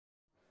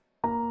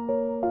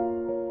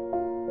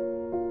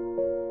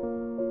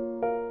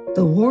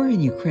The war in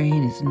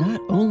Ukraine is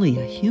not only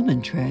a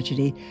human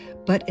tragedy,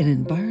 but an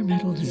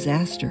environmental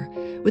disaster,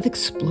 with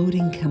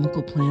exploding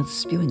chemical plants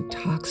spewing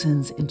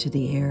toxins into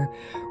the air,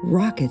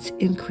 rockets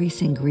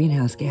increasing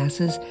greenhouse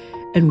gases,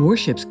 and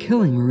warships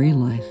killing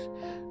marine life.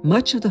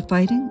 Much of the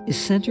fighting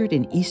is centered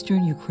in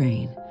eastern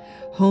Ukraine,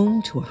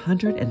 home to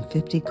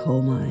 150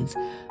 coal mines,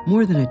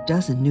 more than a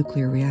dozen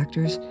nuclear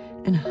reactors,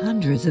 and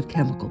hundreds of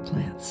chemical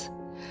plants.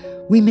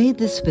 We made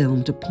this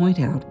film to point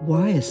out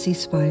why a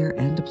ceasefire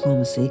and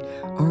diplomacy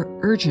are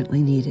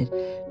urgently needed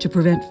to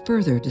prevent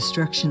further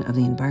destruction of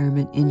the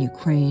environment in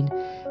Ukraine,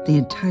 the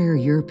entire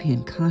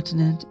European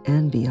continent,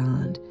 and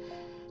beyond.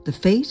 The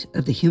fate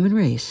of the human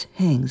race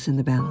hangs in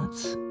the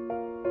balance.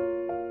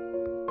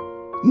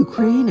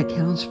 Ukraine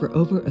accounts for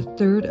over a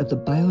third of the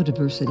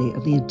biodiversity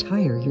of the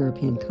entire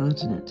European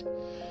continent.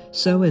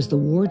 So as the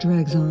war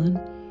drags on,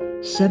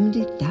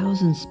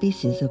 70,000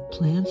 species of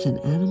plants and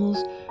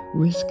animals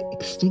risk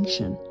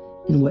extinction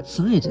in what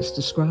scientists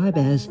describe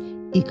as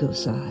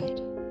ecocide.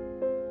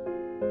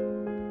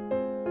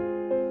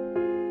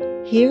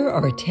 Here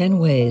are 10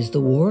 ways the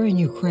war in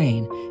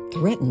Ukraine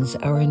threatens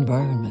our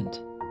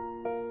environment.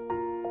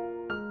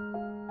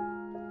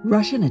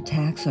 Russian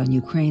attacks on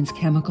Ukraine's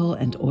chemical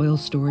and oil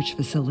storage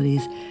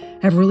facilities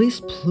have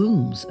released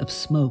plumes of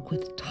smoke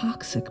with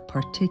toxic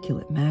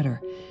particulate matter,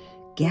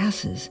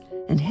 gases,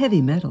 and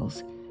heavy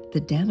metals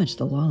that damage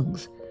the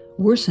lungs,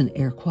 worsen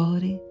air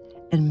quality,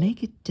 and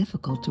make it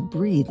difficult to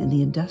breathe in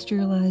the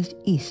industrialized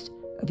east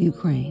of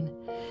Ukraine.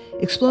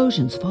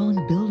 Explosions,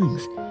 falling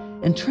buildings,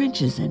 and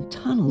trenches and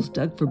tunnels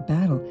dug for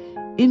battle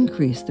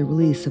increase the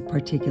release of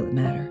particulate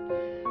matter.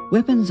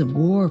 Weapons of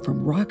war,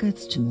 from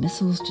rockets to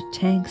missiles to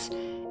tanks,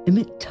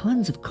 emit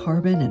tons of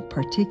carbon and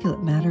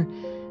particulate matter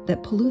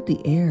that pollute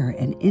the air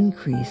and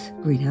increase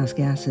greenhouse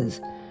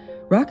gases.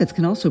 Rockets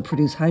can also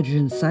produce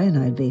hydrogen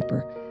cyanide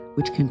vapor,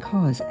 which can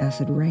cause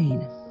acid rain.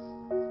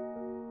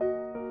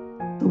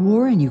 The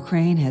war in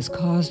Ukraine has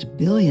caused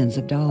billions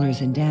of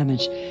dollars in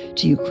damage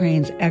to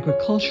Ukraine's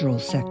agricultural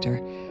sector,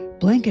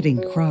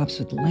 blanketing crops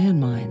with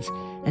landmines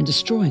and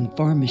destroying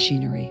farm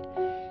machinery.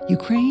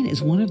 Ukraine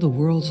is one of the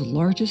world's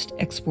largest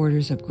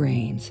exporters of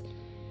grains.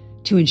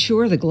 To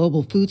ensure the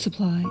global food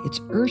supply,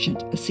 it's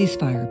urgent a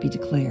ceasefire be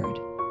declared.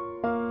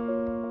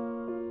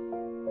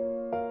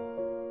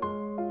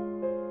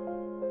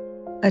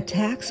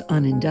 Attacks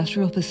on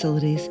industrial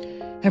facilities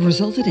have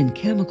resulted in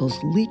chemicals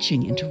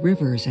leaching into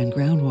rivers and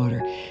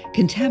groundwater,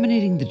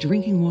 contaminating the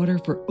drinking water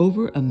for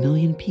over 1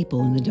 million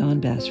people in the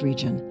Donbass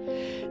region.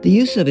 The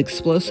use of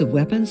explosive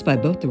weapons by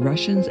both the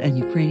Russians and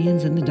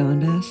Ukrainians in the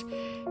Donbass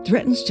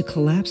threatens to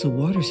collapse a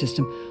water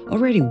system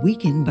already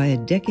weakened by a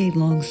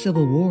decade-long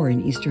civil war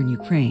in eastern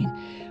Ukraine,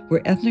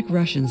 where ethnic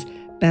Russians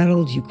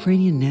battled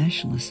Ukrainian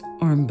nationalists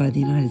armed by the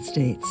United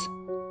States.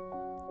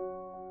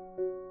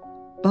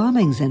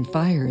 Bombings and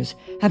fires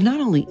have not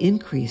only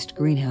increased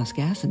greenhouse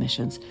gas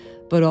emissions,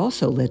 but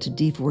also led to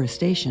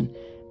deforestation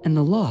and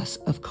the loss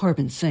of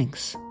carbon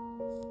sinks.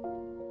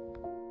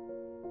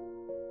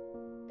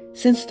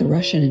 Since the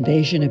Russian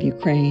invasion of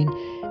Ukraine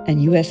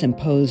and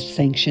U.S.-imposed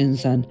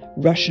sanctions on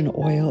Russian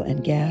oil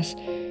and gas,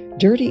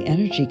 dirty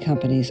energy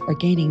companies are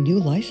gaining new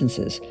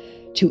licenses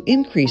to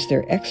increase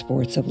their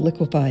exports of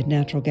liquefied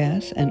natural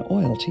gas and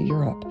oil to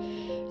Europe.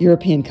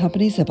 European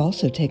companies have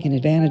also taken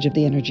advantage of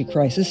the energy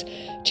crisis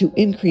to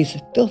increase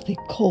filthy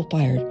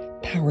coal-fired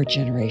power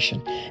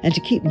generation and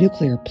to keep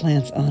nuclear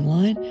plants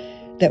online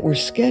that were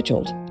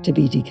scheduled to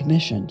be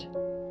decommissioned.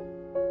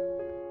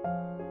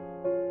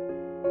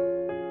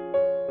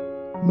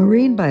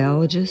 Marine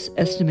biologists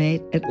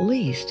estimate at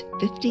least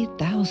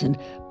 50,000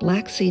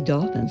 Black Sea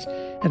dolphins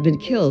have been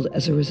killed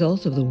as a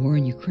result of the war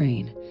in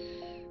Ukraine.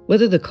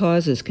 Whether the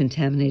cause is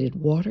contaminated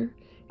water,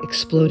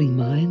 exploding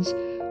mines,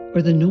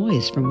 or the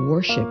noise from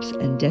warships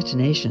and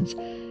detonations,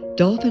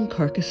 dolphin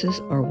carcasses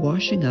are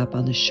washing up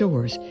on the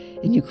shores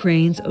in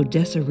Ukraine's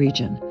Odessa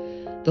region.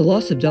 The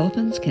loss of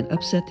dolphins can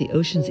upset the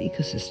ocean's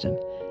ecosystem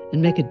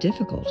and make it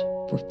difficult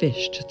for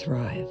fish to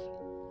thrive.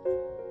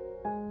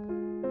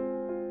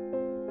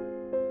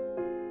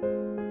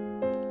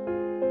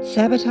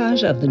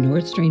 Sabotage of the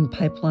Nord Stream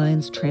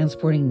pipelines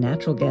transporting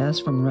natural gas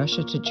from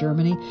Russia to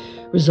Germany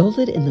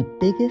resulted in the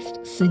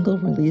biggest single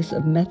release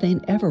of methane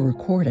ever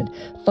recorded,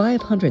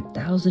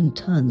 500,000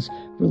 tons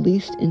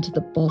released into the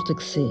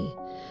Baltic Sea.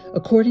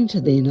 According to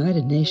the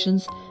United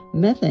Nations,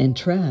 methane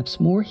traps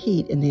more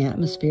heat in the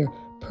atmosphere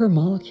per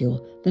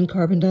molecule than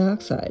carbon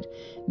dioxide,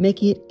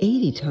 making it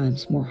 80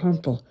 times more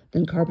harmful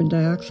than carbon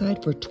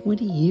dioxide for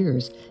 20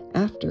 years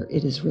after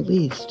it is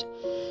released.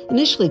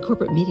 Initially,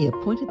 corporate media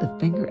pointed the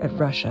finger at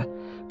Russia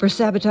for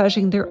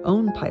sabotaging their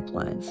own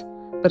pipelines,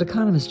 but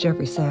economist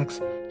Jeffrey Sachs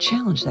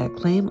challenged that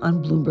claim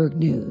on Bloomberg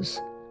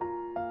News.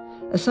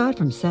 Aside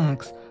from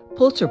Sachs,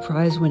 Pulitzer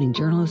Prize-winning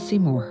journalist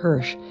Seymour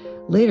Hersh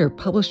later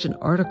published an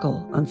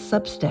article on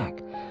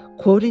Substack,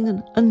 quoting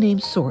an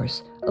unnamed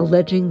source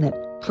alleging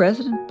that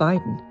President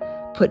Biden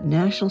put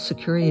National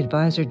Security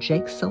Advisor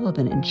Jake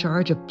Sullivan in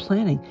charge of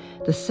planning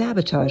the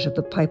sabotage of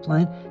the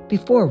pipeline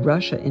before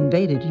Russia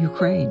invaded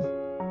Ukraine.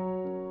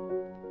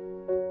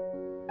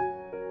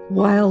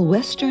 While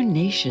Western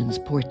nations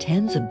pour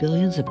tens of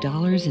billions of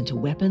dollars into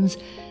weapons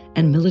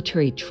and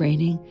military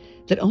training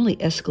that only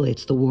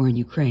escalates the war in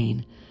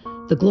Ukraine,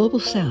 the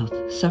global South,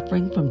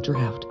 suffering from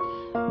drought,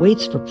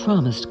 waits for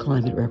promised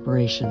climate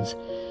reparations.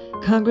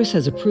 Congress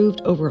has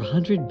approved over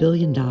 $100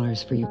 billion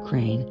for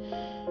Ukraine,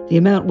 the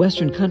amount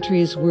Western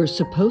countries were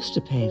supposed to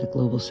pay the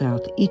global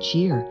South each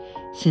year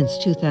since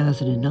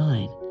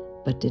 2009,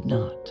 but did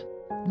not.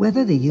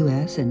 Whether the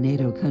U.S. and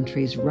NATO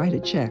countries write a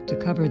check to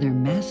cover their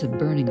massive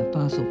burning of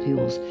fossil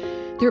fuels,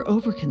 their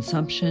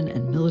overconsumption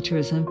and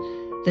militarism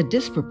that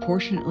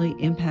disproportionately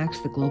impacts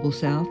the global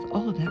South,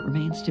 all of that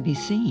remains to be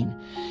seen.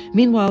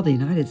 Meanwhile, the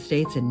United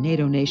States and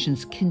NATO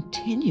nations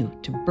continue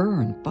to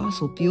burn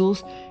fossil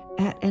fuels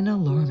at an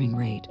alarming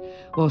rate,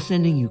 while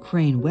sending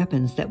Ukraine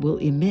weapons that will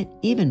emit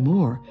even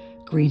more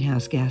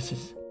greenhouse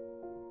gases.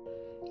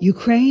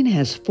 Ukraine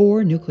has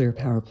 4 nuclear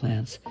power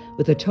plants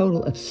with a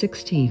total of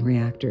 16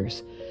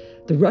 reactors.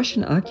 The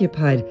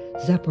Russian-occupied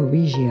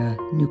Zaporizhia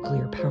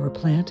nuclear power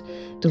plant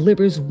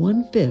delivers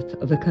 1/5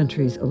 of the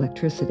country's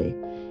electricity.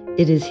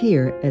 It is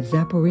here at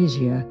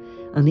Zaporizhia,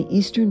 on the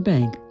eastern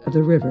bank of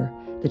the river,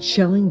 that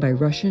shelling by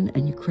Russian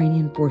and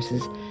Ukrainian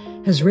forces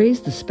has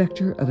raised the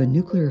specter of a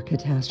nuclear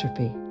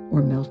catastrophe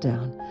or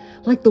meltdown,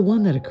 like the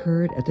one that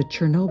occurred at the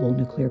Chernobyl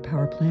nuclear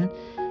power plant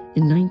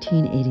in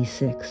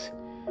 1986.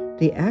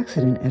 The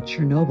accident at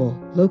Chernobyl,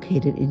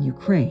 located in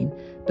Ukraine,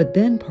 but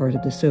then part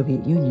of the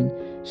Soviet Union,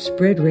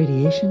 spread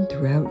radiation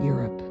throughout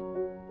Europe.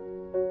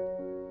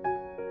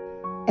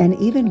 An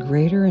even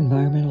greater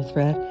environmental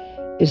threat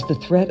is the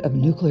threat of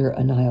nuclear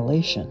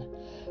annihilation.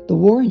 The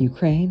war in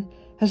Ukraine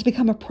has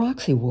become a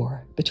proxy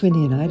war between the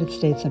United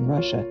States and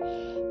Russia,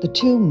 the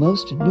 2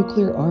 most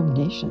nuclear-armed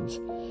nations.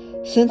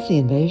 Since the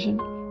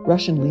invasion,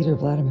 Russian leader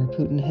Vladimir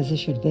Putin has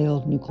issued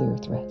veiled nuclear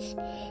threats,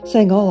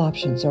 saying all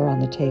options are on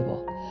the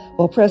table,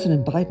 while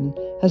President Biden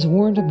has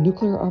warned of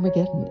nuclear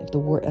Armageddon if the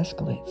war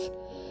escalates.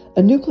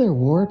 A nuclear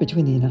war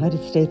between the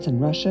United States and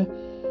Russia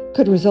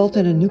could result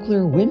in a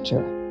nuclear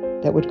winter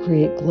that would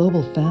create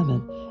global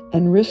famine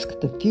and risk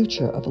the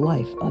future of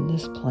life on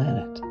this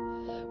planet.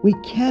 We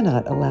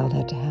cannot allow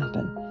that to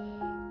happen.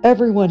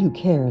 Everyone who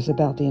cares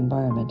about the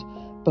environment,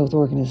 both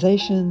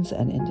organizations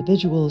and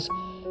individuals,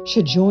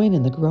 should join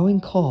in the growing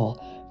call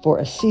for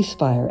a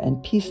ceasefire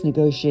and peace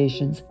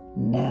negotiations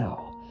now.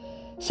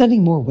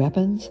 Sending more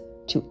weapons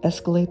to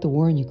escalate the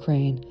war in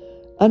Ukraine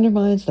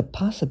undermines the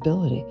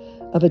possibility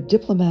of a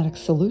diplomatic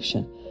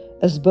solution,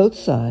 as both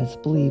sides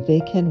believe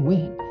they can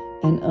win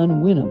an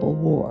unwinnable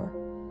war.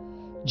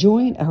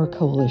 Join our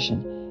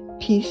coalition,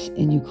 Peace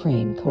in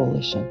Ukraine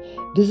Coalition.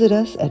 Visit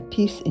us at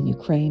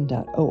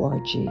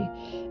peaceinukraine.org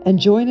and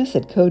join us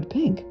at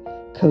CODEPINK,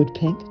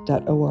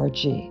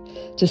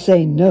 codepink.org, to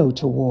say no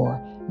to war,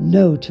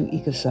 no to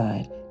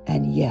ecocide,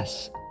 and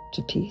yes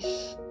to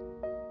peace.